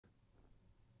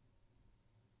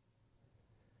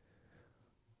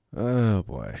Oh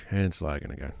boy, and it's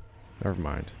lagging again. Never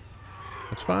mind.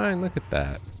 It's fine, look at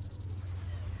that.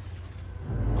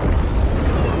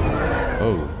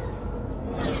 Oh.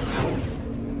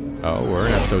 Oh, we're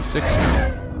in episode 6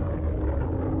 now.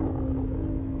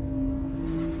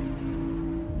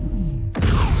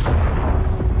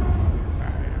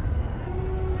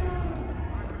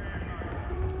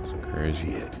 It's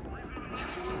crazy. It.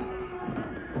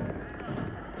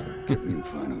 Get me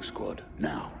Inferno Squad,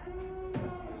 now.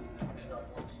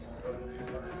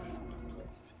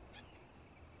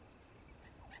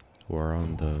 We're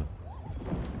on the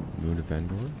moon of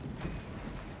Endor.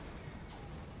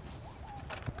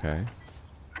 Okay.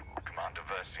 Commander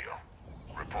Versio,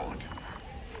 report.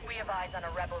 We have eyes on a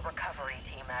rebel recovery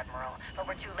team, Admiral, but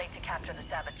we're too late to capture the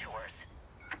saboteurs.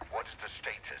 What's the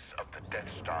status of the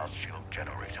Death Star shield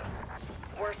generator?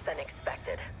 Worse than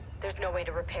expected. There's no way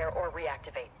to repair or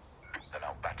reactivate. Then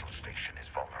our battle station is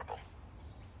vulnerable.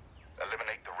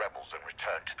 Eliminate the rebels and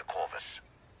return to the Corvus.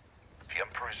 The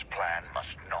Emperor's plan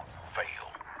must not fail.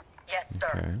 Yes,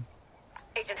 sir. Okay.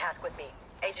 Agent Hask with me.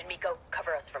 Agent Miko,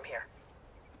 cover us from here.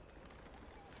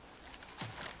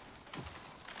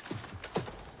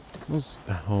 Those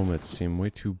helmets seem way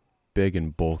too big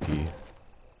and bulky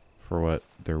for what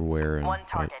they're wearing. One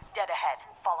target, dead ahead.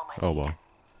 Follow my lead. Oh well.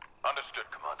 Understood,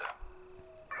 Commander.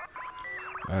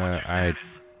 I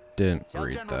didn't Tell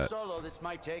read General that. Solo this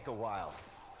might take a while.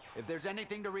 If there's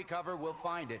anything to recover, we'll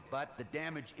find it, but the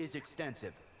damage is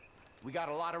extensive. We got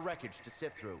a lot of wreckage to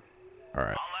sift through.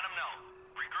 Alright. I'll let him know.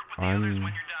 Regroup with the others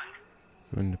when you're done.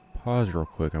 I'm going to pause real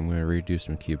quick. I'm going to redo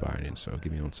some key binding, so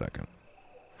give me 1 second.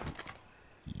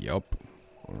 Yup.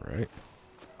 Alright.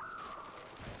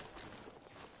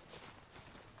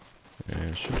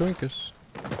 And Shadoinkus.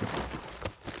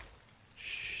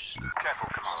 Careful,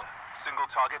 Commander. Single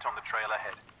target on the trail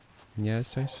ahead.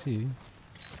 Yes, I see.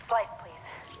 Slice, please.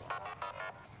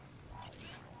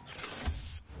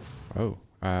 Oh.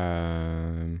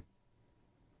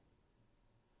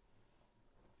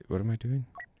 What am I doing?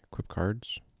 Equip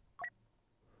cards?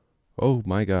 Oh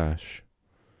my gosh.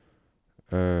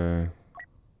 I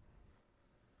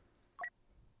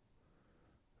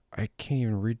can't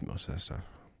even read most of that stuff.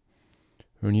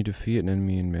 When you defeat an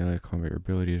enemy in melee combat, your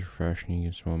ability is refreshed and you gain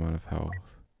a small amount of health.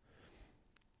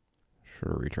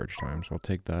 Shorter recharge times. I'll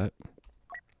take that.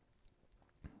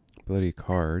 Ability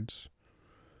cards.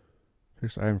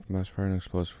 Fixed item from last fire and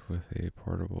explosive with a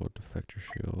portable deflector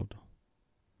shield.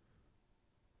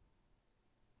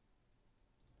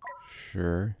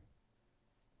 Sure.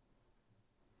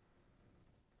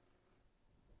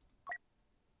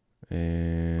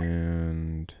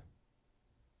 And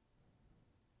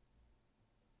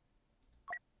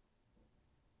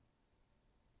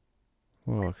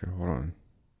well, okay, hold on.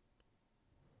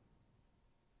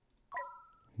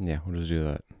 Yeah, we'll just do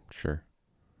that. Sure.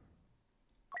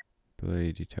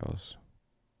 Ability details.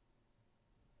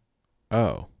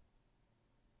 Oh.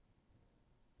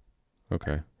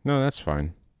 Okay. No, that's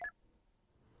fine.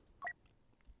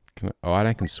 Can I, oh, and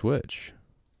I can switch.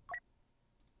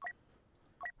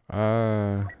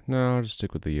 No, I'll just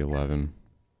stick with the 11.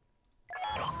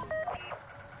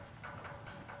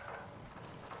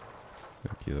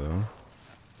 Thank you, though.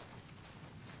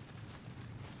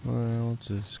 Well, I'll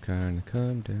just kind of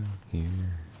come down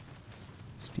here.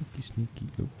 Sneaky, sneaky.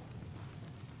 Oh.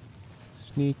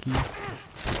 Sneaky. Get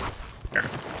out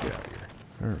of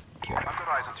here. Okay. I've got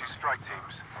eyes on 2 strike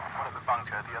teams. One at the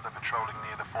bunker, the other patrolling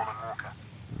near the fallen walker.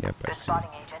 Yep, I Good see. spotting,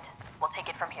 Agent. We'll take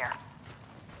it from here.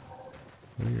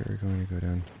 We are going to go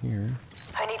down here.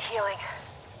 I need healing.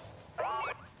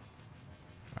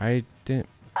 I didn't.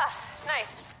 Ah,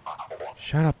 nice.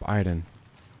 Shut up, Aiden.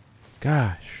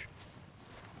 Gosh.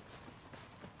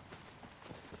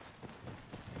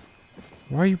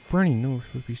 Why are you burning? No, it's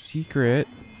supposed to be secret.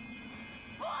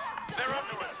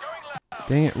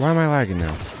 Dang it, why am I lagging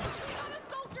now?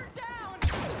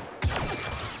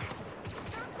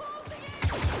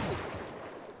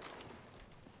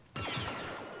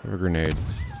 Have a grenade.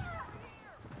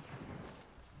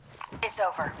 It's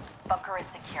over. Bunker is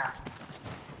secure.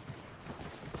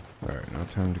 Alright, now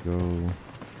time to go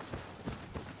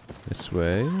this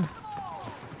way.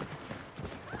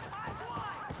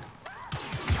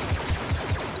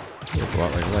 Look a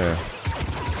lot like Leia.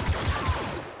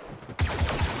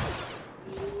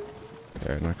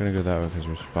 Okay, I'm not gonna go that way because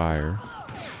there's fire.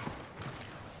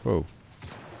 Whoa.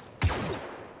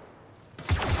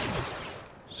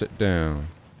 Sit down.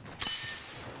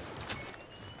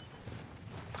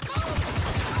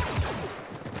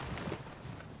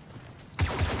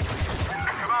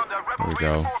 Commander, rebel There we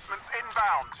go. reinforcements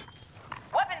inbound.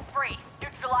 Weapons free.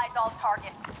 Neutralize all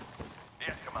targets.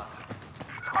 Yes, Commander.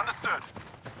 Understood.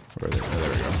 Where are they? Oh, there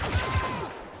we go.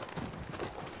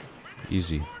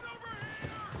 Easy.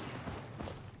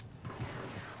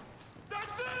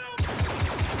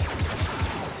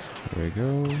 There we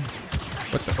go.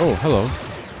 What the? Oh, hello.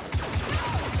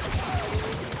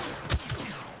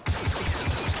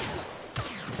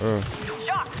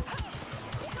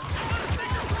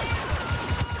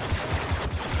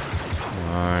 Come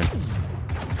on.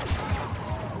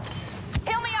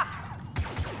 Heal me up!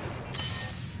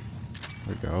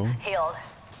 There we go. Healed.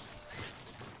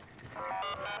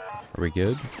 Are we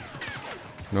good?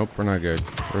 Nope, we're not good.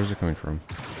 Where is it coming from?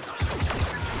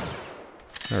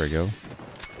 There we go.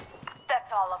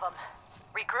 That's all of them.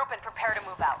 Regroup and prepare to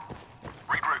move out.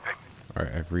 Regrouping.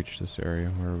 Alright, I've reached this area.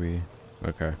 Where are we?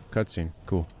 Okay, cutscene.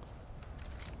 Cool.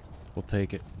 We'll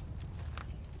take it.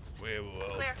 We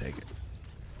will take it.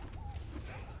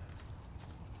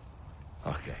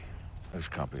 Okay. Those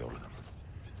can't be all of them.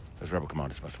 Those rebel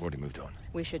commanders must have already moved on.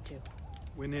 We should too.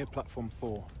 We're near platform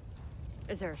 4.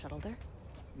 Is there a shuttle there?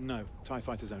 No, TIE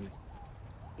fighters only.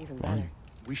 Even Fine. better.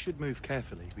 We should move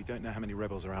carefully. We don't know how many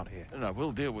rebels are out here. No,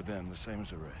 we'll deal with them the same as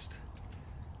the rest.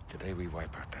 Today we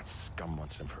wipe out that scum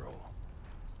once and for all.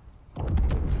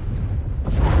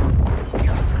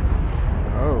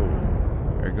 Oh,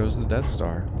 there goes the Death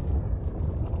Star.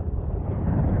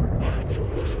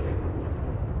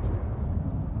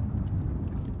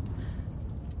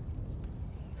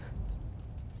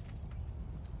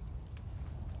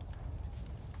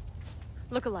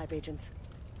 Look alive, agents.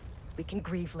 We can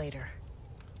grieve later.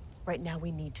 Right now,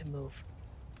 we need to move.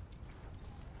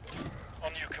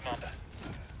 On you, Commander.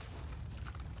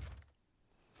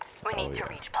 We need to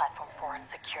reach Platform 4 and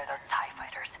secure those TIE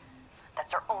fighters.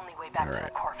 That's our only way back to the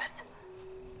Corvus.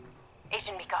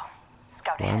 Agent Miko,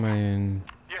 scout Why am ahead. I in?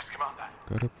 Yes, Commander.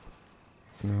 Go to.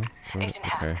 No. Go to, Agent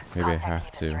okay, Hask, maybe I contact have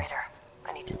Aegis to. Raider.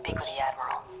 I need to do speak with this. the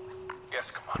Admiral. Yes,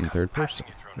 Commander. In third person. Passing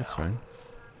you through That's now. fine.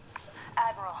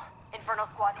 Admiral, Inferno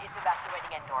Squad is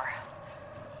evacuating Endor.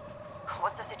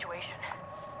 What's the situation?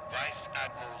 Vice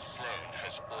Admiral Sloan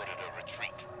has ordered a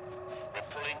retreat. We're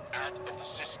pulling out of the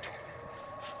system.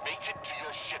 Make it to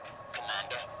your ship,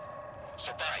 Commander.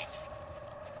 Survive.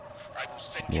 I will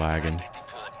send you Lagging. rendezvous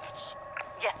coordinates.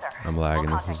 Yes, sir. I'm lagging,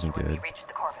 We'll this contact isn't you when we good. reach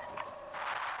the Corvus.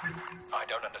 I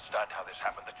don't understand how this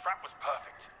happened. The trap was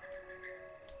perfect.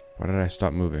 Why did I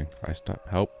stop moving? I stopped.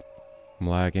 Help. I'm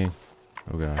lagging.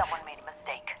 Oh gosh. Someone made a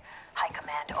mistake. High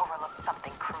Command overlooked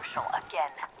something crucial again.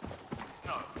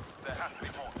 No, there has to be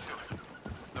more to it.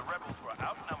 The rebels were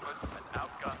outnumbered and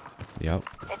outgunned. Yep.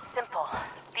 It's simple.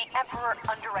 The Emperor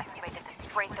underestimated the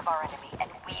strength of our enemy, and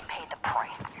we paid the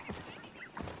price.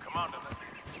 Commander,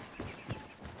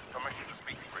 permission to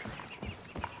speak briefly.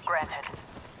 Granted.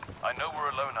 I know we're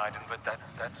alone, Iden, but that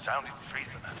sounded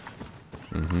treasonous.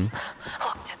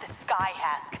 Look to the sky,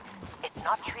 Hask. It's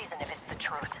not treason if it's the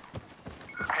truth.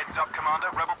 Heads up, Commander.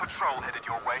 Rebel patrol headed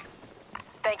your way.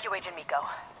 Thank you, Agent Miko.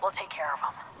 We'll take care of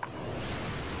them.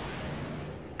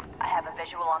 I have a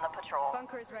visual on the patrol.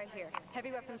 Bunker's right here.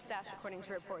 Heavy weapons stash according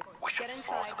to reports. We should Get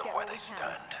force inside, them get where what we they can.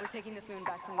 stand. We're taking this moon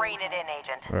back from Rein the it in,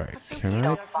 Agent. Alright, can I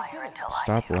Don't fire until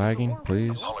stop I do. lagging,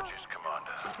 please? Apologies,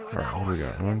 Commander. If it were Alright, that what do we easy,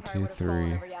 got? the 1, Empire 2, would've fallen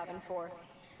 3. over Yavin 4.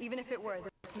 Even if it were,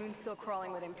 this moon's still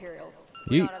crawling with Imperials.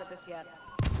 Yeet. We're not out of this yet.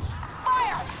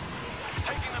 Fire!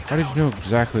 How did you know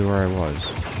exactly where I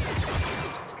was?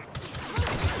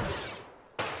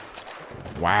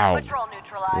 Wow. Patrol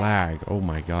neutralized. Lag. Oh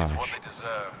my What gosh. they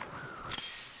deserve.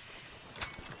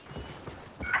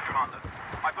 Commander,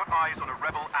 I've got eyes on a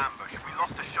rebel ambush. We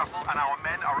lost a shuttle and our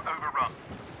men are overrun.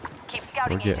 Keep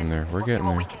scouting, We're getting Agent. there. We're We'll getting see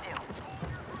what there. we can do.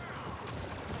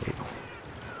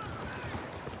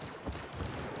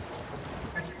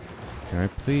 Can I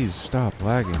please stop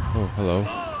lagging? Oh, hello.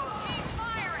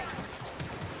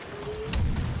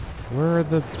 Where are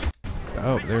the...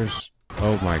 Oh, there's...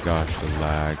 Oh my gosh, the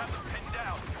lag.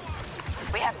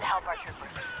 We have to help our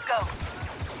troopers. Go.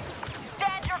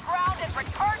 Stand your ground and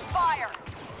return fire!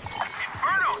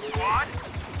 Inferno Squad!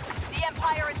 The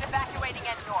Empire is evacuating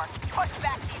Endor. Push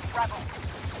back these rebels.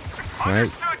 Can I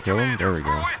kill him? There we go.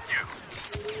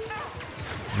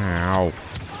 Ow. I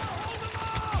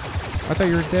thought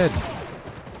you were dead.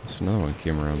 There's another one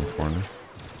came around the corner.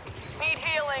 Need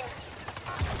healing.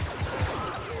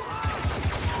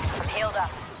 I'm healed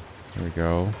up. There we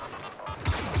go.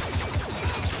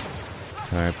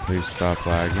 Can I please stop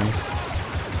lagging?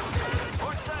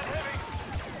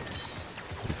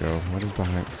 There we go. What is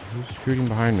behind? Who's shooting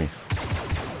behind me?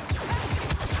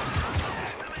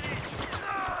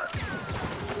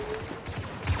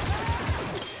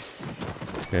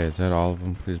 Okay, is that all of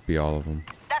them? Please be all of them.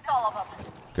 That's all of them.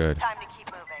 Good. Time to keep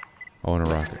moving. I want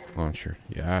a rocket launcher.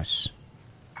 Yes.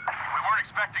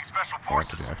 expecting special I have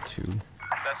to forces. be F2.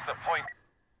 That's the point,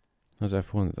 How's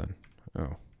F1 then?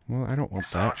 Oh. Well, I don't want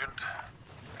that. Sergeant.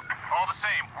 All the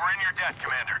same, we're in your debt,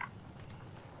 Commander.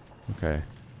 Okay.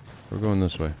 We're going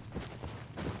this way.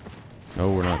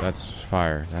 No, we're not. That's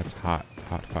fire. That's hot.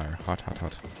 Hot fire. Hot, hot,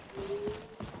 hot.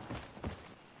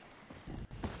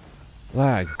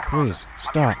 Lag, please,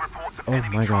 stop. Oh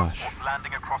my gosh.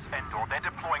 Landing across Endor. They're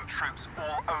deploying troops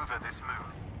all over this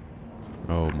moon.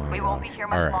 Oh my gosh. We won't be here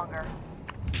much longer.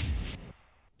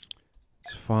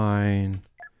 It's fine.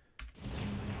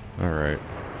 Alright.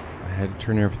 I had to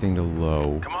turn everything to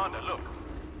low. Commander, look.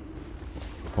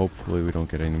 Hopefully we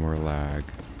don't get any more lag.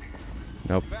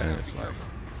 Nope, and it's lag.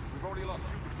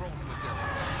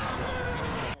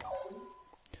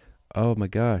 Oh my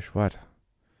gosh, what?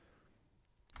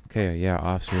 Okay, yeah,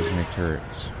 officers make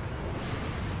turrets.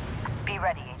 Be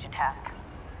ready, Agent Task.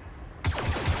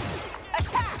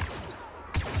 Attack!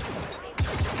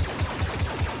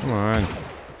 Come on.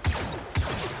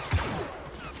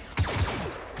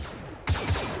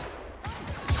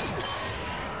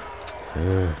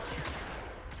 Ugh.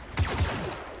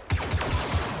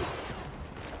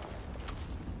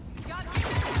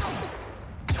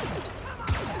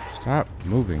 Stop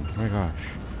moving, my gosh.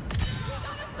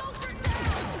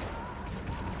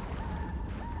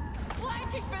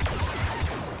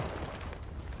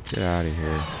 Get out of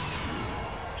here.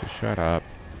 Just shut up.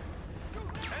 There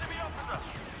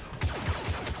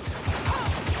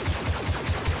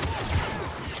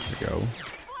we go.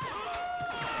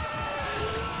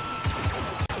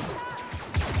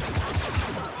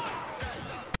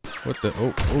 What the?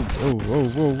 Oh, oh, oh, whoa,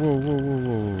 whoa, whoa, whoa,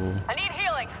 whoa, whoa. I need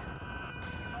healing.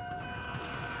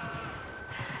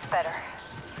 Better.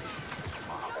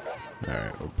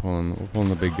 Alright, we're pulling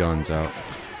the big guns out.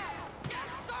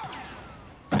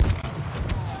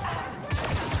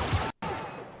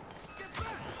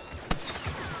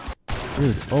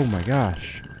 Dude, oh my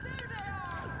gosh.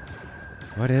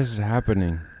 What is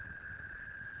happening?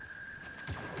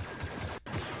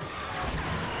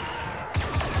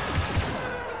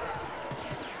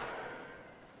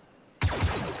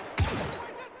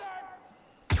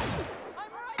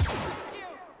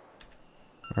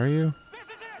 Are you?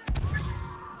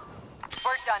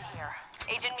 We're done here.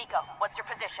 Agent Miko, what's your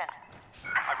position?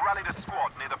 I've rallied a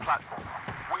squad near the platform.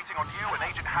 Waiting on you and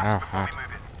Agent Ow, Hask before hot. we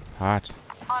move in. Hot.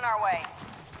 On our way.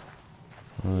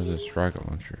 What is this rocket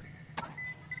launcher?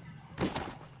 I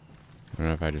don't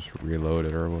know if I just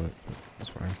reloaded or what, but it's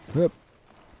fine. Yep.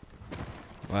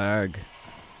 Lag.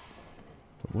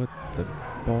 What the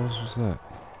balls was that?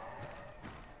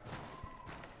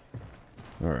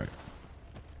 Alright.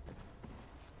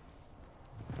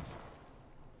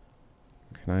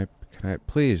 Can I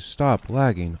please stop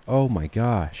lagging? Oh my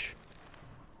gosh.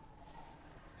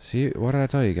 See, what did I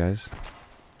tell you guys?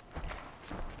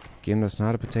 Game that's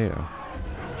not a potato.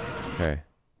 Okay.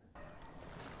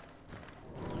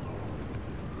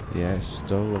 Yeah, it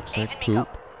still looks like poop,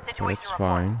 but it's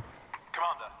fine.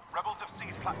 Commander, rebels have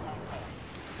seized platform 4.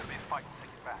 There'll be a fight to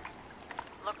take it back.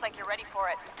 Looks like you're ready for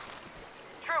it.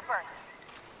 Troopers,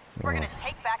 we're gonna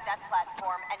take back that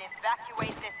platform and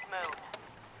evacuate this moon.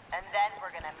 And then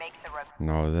we're gonna make the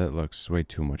No, that looks way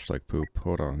too much like poop.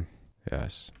 Hold on.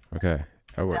 Yes. Okay.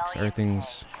 That works.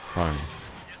 Everything's fine.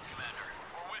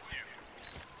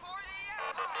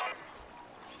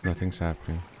 Nothing's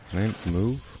happening. Can I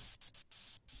move?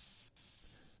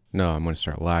 No, I'm gonna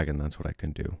start lagging. That's what I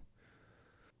can do.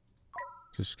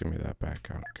 Just give me that back.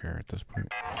 I don't care at this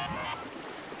point.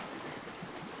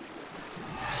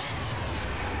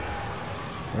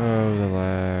 Oh, the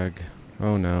lag.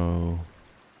 Oh no.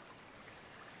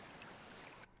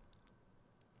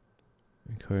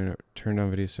 Turn on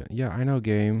video set. Yeah, I know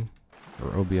game.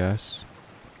 Or OBS.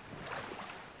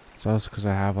 It's also because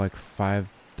I have like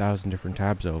 5,000 different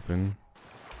tabs open.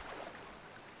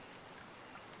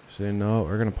 So no,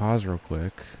 we're gonna pause real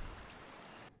quick.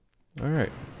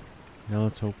 Alright. Now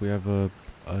let's hope we have a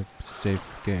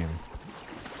safe game.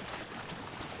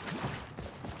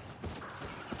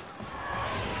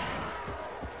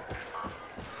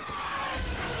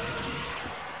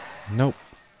 Nope.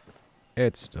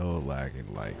 It's still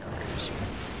lagging like crazy.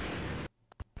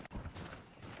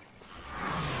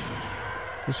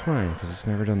 It's fine, because it's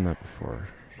never done that before.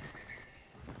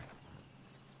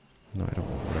 No, I don't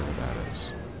want whatever that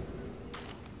is.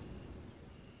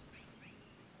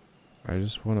 I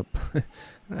just want to play.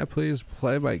 Can I please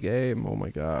play my game? Oh my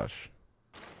gosh.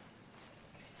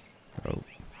 Oh.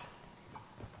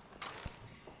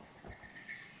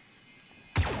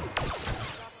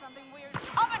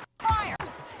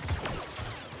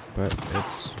 But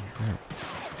it's... Yeah.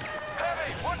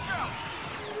 Heavy, watch out!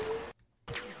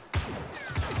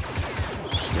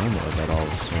 don't know what that all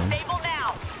was saying. Disable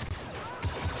now.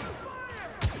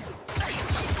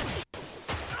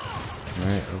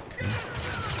 Right, okay.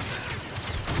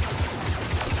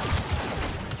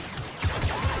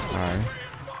 Hi.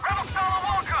 Rebel Star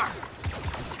Walker!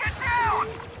 Get down!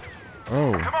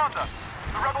 Oh. Commander,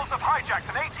 the rebels have hijacked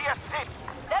an ATST.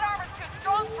 That armor's too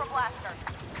strong for blasters.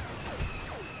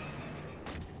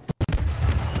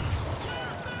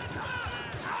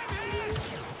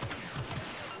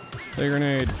 Hey,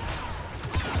 grenade.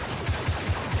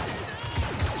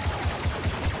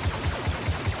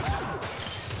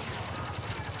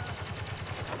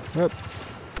 Up.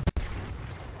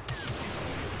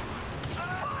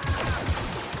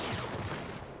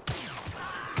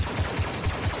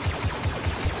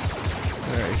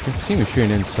 You can see me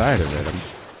shooting inside of it.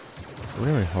 I'm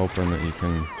really hoping that you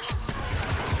can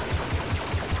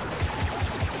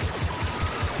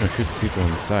shoot the people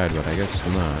inside, but I guess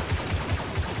not.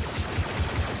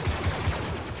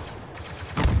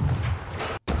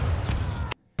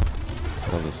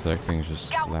 All this thing's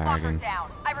just lagging.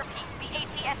 Down. I repeat, the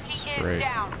ATST is Great.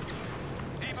 down.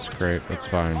 It's great, that's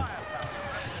fine.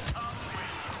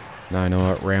 Now I know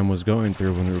what Ram was going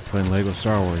through when we were playing Lego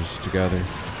Star Wars together.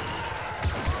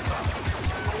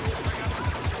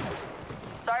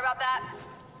 Sorry about that.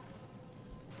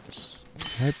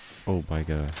 Oh my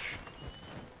gosh.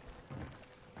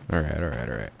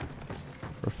 Alright.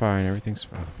 We're fine, everything's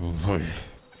fine.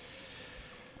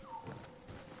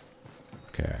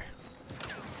 Okay.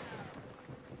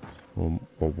 We'll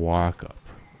walk up.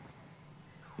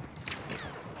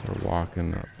 We're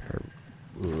walking up here.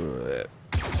 There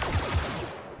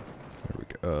we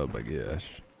go. Oh my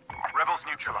gosh. Rebels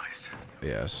neutralized.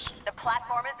 Yes. The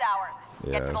platform is ours.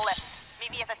 Get to the Yes. lift.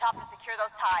 Meet me at the top to secure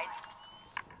those ties.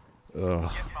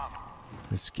 Ugh.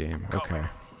 This game. Okay.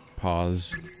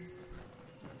 Pause.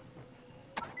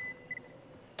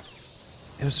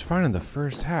 It was fine in the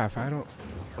first half. I don't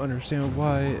understand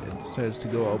why it decides to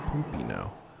go all poopy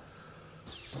now.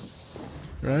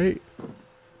 Right?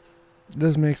 It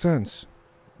doesn't make sense.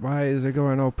 Why is it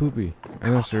going all poopy?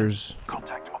 Unless there's...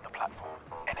 Contact on the platform.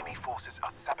 Enemy forces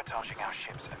are sabotaging our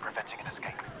ships and preventing an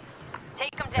escape.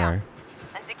 Take them down.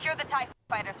 And secure the TIE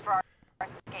fighters for our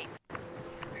escape.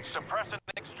 Suppress and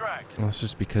extract. Well, it's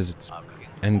just because it's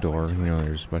Endor. You know,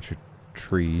 there's a bunch of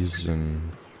trees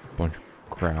and a bunch of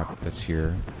crap that's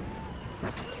here.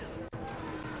 But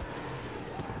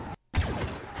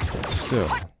still.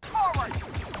 Forward.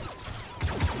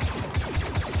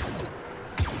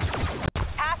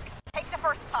 Task, take the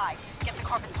first tie. Get the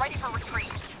Corvus ready for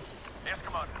retreat. Yes,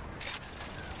 Commander.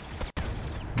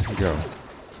 There you go.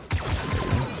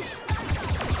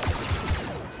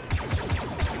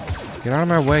 Get out of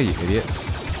my way, you idiot.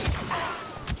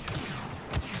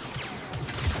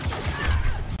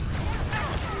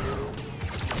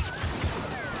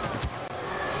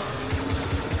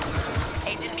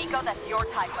 Agent Miko, that's your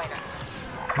TIE fighter.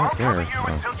 I'll Right cover there. you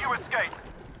Oh. until you escape.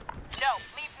 No,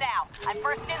 leave now. I'm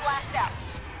first in, last out.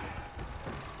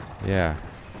 Yeah.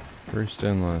 First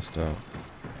in, last out.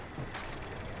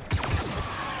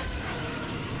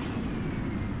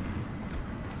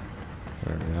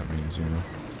 Whatever that means, you know.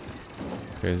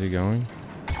 Okay, is he going?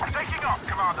 Taking off,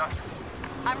 Commander.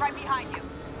 I'm right behind you.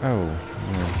 Oh,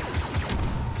 yeah.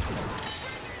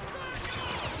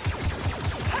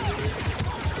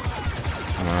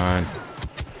 Come on.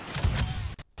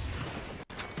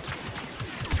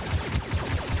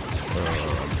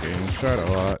 Oh, I'm getting shot a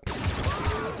lot.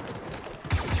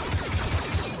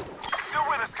 Still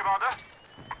with us, Commander.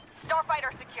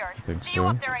 Starfighter secured. Think See you so.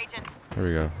 up there, Agent. There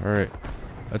we go. Alright.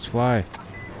 Let's fly.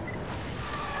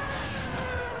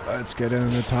 Let's get in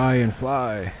the tie and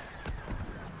fly.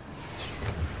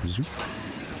 Zoop.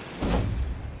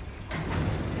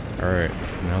 Alright.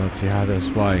 Now let's see how this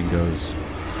flying goes.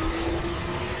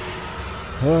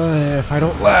 If I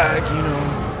don't lag, you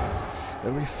know,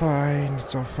 it'll be fine.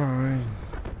 It's all fine.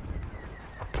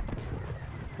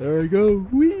 There we go.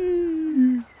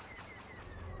 Whee!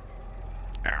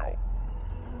 Ow.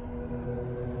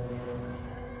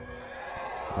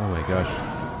 Oh my gosh.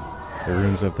 The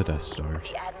ruins of the Death Star.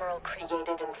 The Admiral created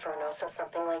Inferno so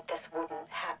something like this wouldn't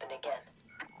happen again.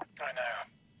 I know.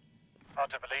 Hard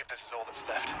to believe this is all that's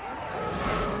left.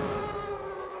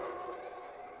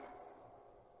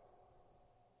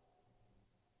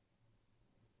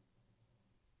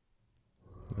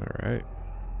 Alright.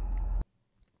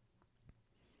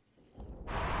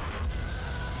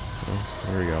 So,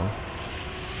 there we go.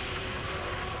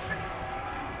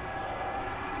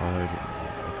 Follow the...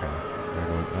 Okay. They're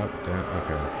going up, down...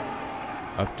 Okay.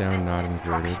 Up, down, not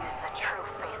inverted. Destruction is the true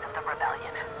face of the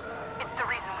rebellion. It's the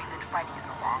reason we've been fighting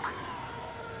so long.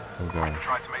 Oh We gosh.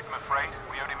 tried to make them afraid,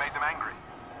 we only made them angry.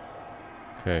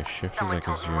 Okay, shift is Someone like a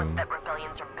told me once zoom. that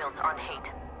rebellions are built on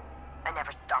hate. I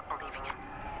never stopped believing it.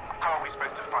 How are we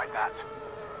supposed to fight that?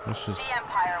 Let's just The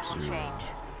Empire will zoom. change.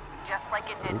 Just like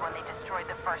it did when they destroyed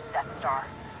the first Death Star.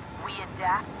 We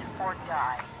adapt or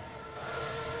die.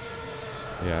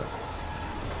 Yeah.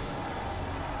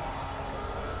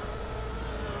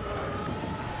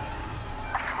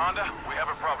 Commander, we have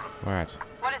a problem. What?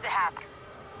 What is it, Hask?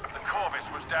 The Corvus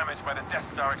was damaged by the Death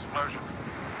Star explosion.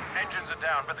 Engines are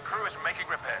down, but the crew is making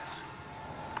repairs.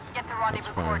 Get the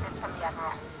rendezvous fine. coordinates from the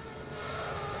Admiral.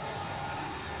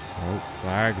 Oh,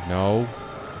 lag. No.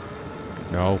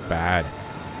 No, bad.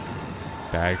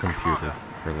 Bad computer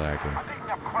for lagging. I'm picking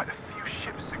up quite a few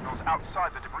ship signals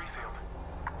outside the debris field.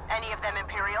 Any of them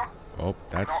Imperial? Oh,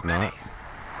 that's Not many. not.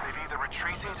 They've either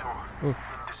retreated or Oh.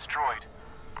 been destroyed.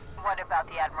 What about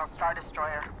the Admiral Star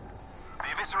Destroyer? The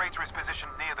Eviscerator is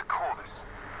positioned near the Corvus.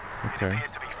 It Okay.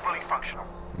 appears to be fully functional.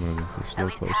 Moving this At little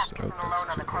least close. Hask Oh, isn't alone that's on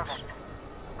too the close. Corvus.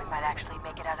 We might actually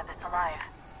make it out of this alive.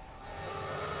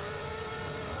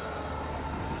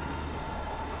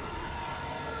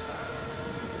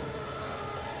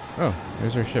 Oh,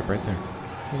 there's our ship right there.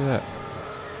 Look at that.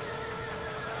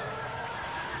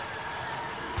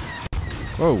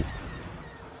 Whoa.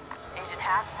 Agent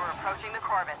Hask, we're approaching the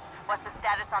Corvus. What's the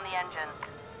status on the engines?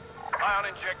 Ion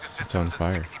injector on systems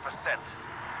fire. at 60%.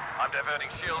 I'm diverting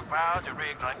shield power to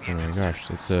reignite the Oh my engines. gosh,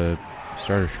 it's a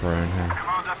Star Destroyer in here.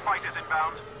 Commander, fighters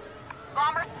inbound.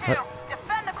 Bombers 2, What?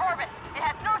 defend the Corvus. It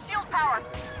has no shield power.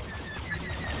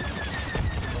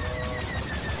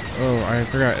 Oh, I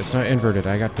forgot. It's not inverted.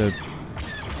 I got to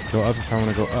go up if I want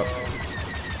to go up.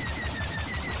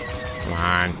 Come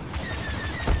on.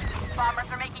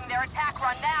 Bombers are making their attack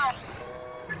run now.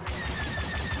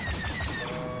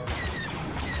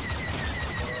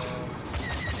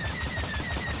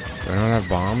 Do I not have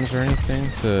bombs or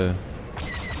anything to...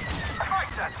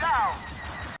 Fighter down!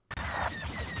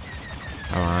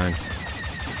 Come on.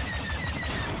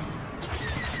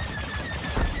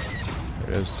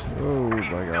 There it is. Oh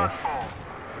He's my done gosh. for.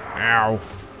 Ow.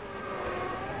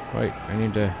 Wait, I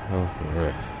need to... Oh,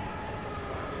 ugh.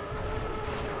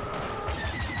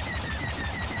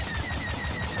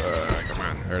 Come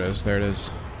on. There it is. There it is.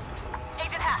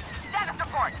 Agent Hask, status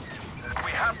report.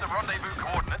 We have the rendezvous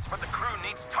coordinates, but the crew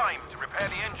needs time to repair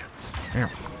the engines. Ow.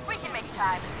 We can make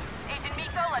time. Agent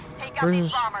Miko, let's take out Where's these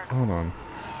this? bombers. Hold on.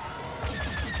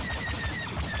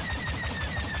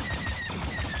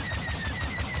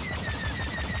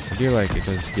 I do like it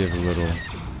does give a little...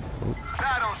 Oh,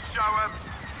 That'll show him.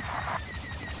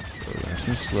 nice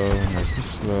and slow, nice and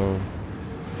slow.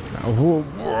 Now, whoa,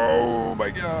 whoa, my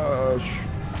gosh.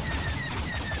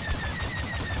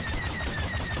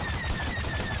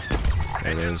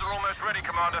 There it Engines is. are almost ready,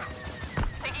 Commander.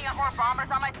 Picking up more bombers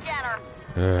on my scanner.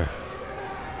 Ugh.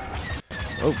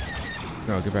 Oh,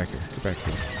 no, get back here, get back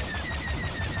here.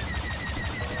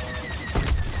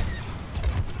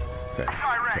 Okay, okay.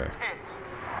 Direct hit.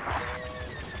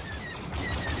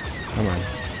 Come on.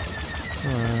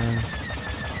 Come on.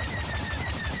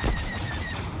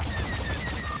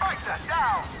 Fighter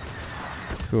down!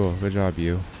 Cool, good job,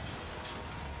 you.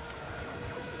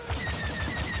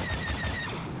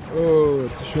 Oh,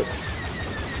 it's a ship.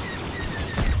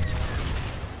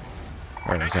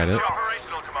 Alright, is that Engines it? are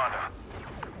operational, Commander.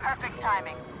 Perfect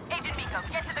timing. Agent Miko,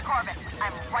 get to the Corvus.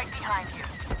 I'm right behind you.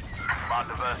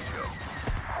 Commander Versio,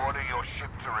 order your ship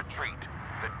to retreat,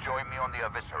 then join me on the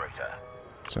Eviscerator.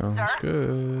 Sounds Sir?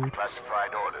 good.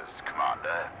 Classified orders,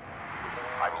 Commander.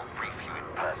 I will brief you in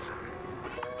person.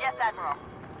 Yes, Admiral.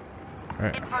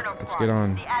 Alright, Inferno let's Squad. get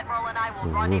on. The Admiral and I will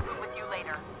Ooh. rendezvous with you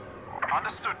later.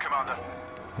 Understood, Commander.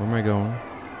 Where am I going?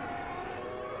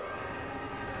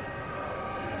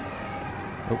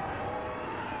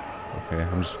 Oh. Okay,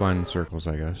 I'm just flying in circles,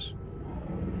 I guess.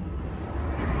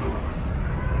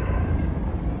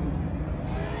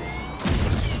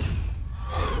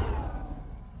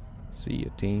 See ya,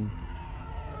 team.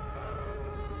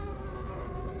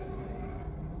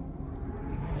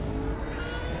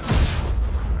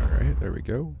 Alright, there we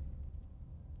go.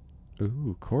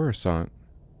 Ooh, Coruscant.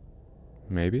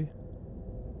 Maybe?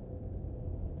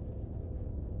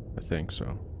 I think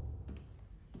so.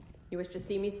 You wish to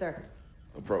see me, sir?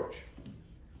 Approach.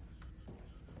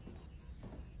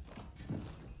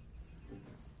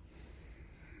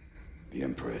 The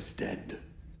Emperor is dead.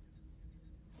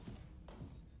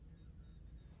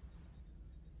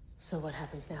 So what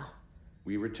happens now?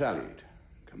 We retaliate,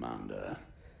 Commander.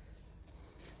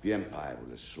 The Empire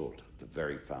will assault the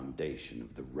very foundation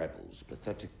of the rebels'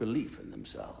 pathetic belief in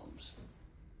themselves.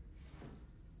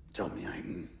 Tell me,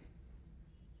 Aiden,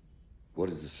 What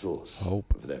is the source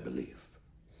Hope. of their belief?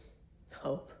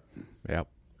 Hope. Yep.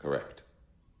 Correct.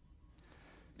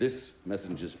 This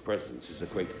messenger's presence is a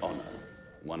great honor,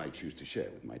 one I choose to share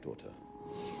with my daughter.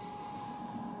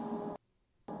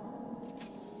 All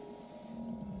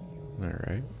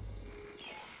right.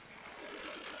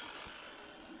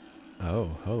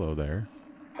 Oh, hello there.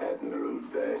 Admiral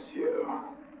Versio,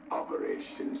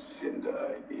 Operation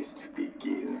Cinder is to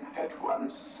begin at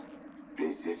once.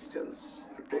 Resistance,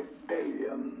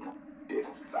 rebellion,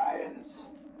 defiance.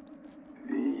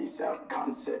 These are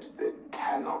concepts that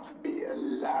cannot be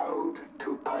allowed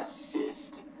to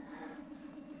persist.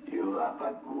 You are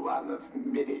but one of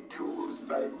many tools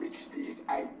by which these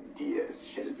ideas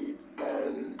shall be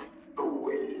burned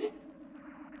away.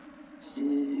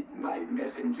 Heed my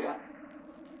messenger.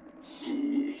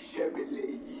 He shall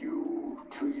relay you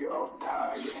to your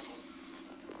target.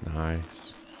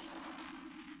 Nice.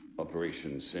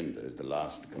 Operation Cinder is the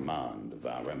last command of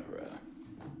our Emperor,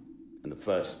 and the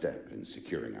first step in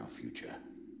securing our future.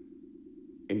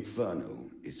 Inferno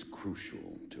is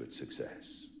crucial to its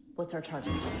success. What's our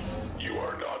target? You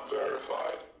are not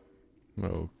verified.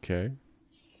 Okay.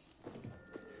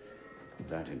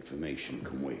 That information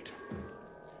can wait.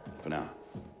 For now.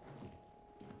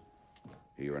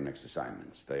 Here are your next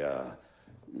assignments. They are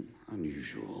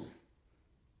unusual.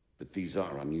 But these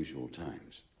are unusual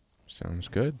times. Sounds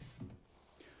good.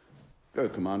 Go,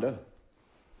 Commander.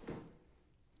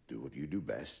 Do what you do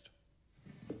best.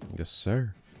 Yes,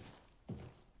 sir.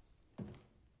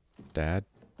 Dad,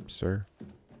 sir.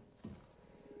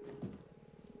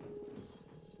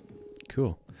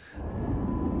 Cool.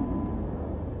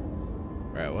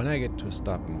 Alright, when I get to a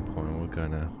stopping point,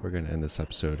 we're gonna end this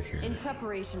episode here. In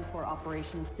preparation for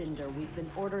Operation Cinder, we've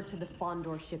been ordered to the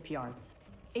Fondor shipyards.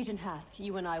 Agent Hask,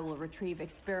 you and I will retrieve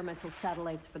experimental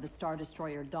satellites for the Star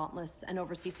Destroyer Dauntless and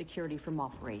oversee security for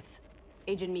Moff Wraith.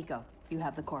 Agent Miko, you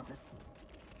have the Corvus.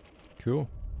 Cool.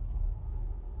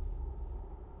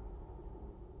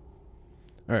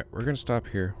 Alright, we're gonna stop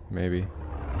here, maybe.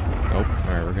 Nope.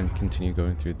 Alright, we're gonna continue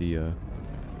going through the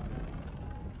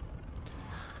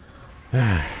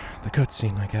the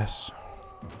cutscene, I guess.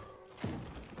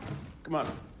 Come on.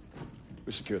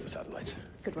 We secure the satellites.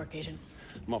 Good work, Agent.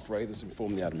 Moff Wraith has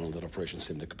informed the Admiral that Operation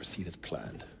Cinder could proceed as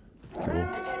planned. Cool.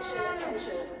 Attention,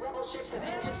 attention. Rebel ships have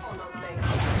entered Fondor space.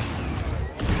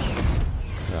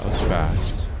 That was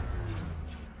fast.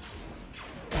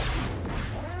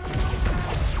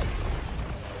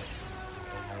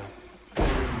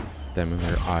 Them and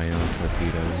their ion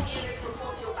torpedoes.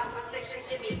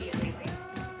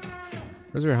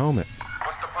 Where's her helmet?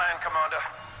 What's the plan, Commander?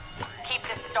 Keep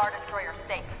this Star Destroyer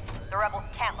safe. The rebels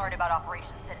can't learn about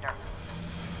Operation Cinder.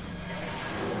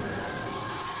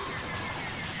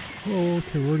 Oh,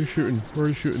 okay, we're already shooting. We're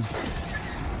already shooting.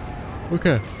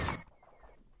 Okay.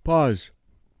 Pause.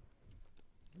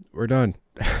 We're done.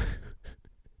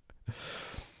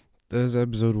 This is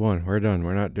episode 1. We're done.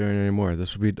 We're not doing any more.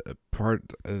 This will be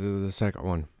part of the second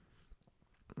one.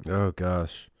 Oh,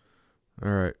 gosh.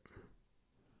 Alright.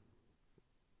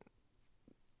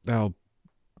 Now,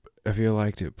 if you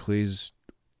liked it, please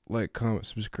like, comment,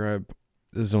 subscribe.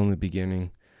 This is only the beginning.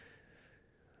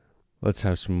 Let's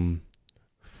have some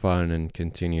fun and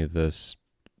continue this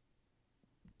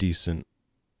decent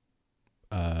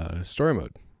story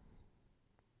mode.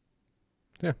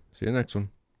 Yeah, see you next one.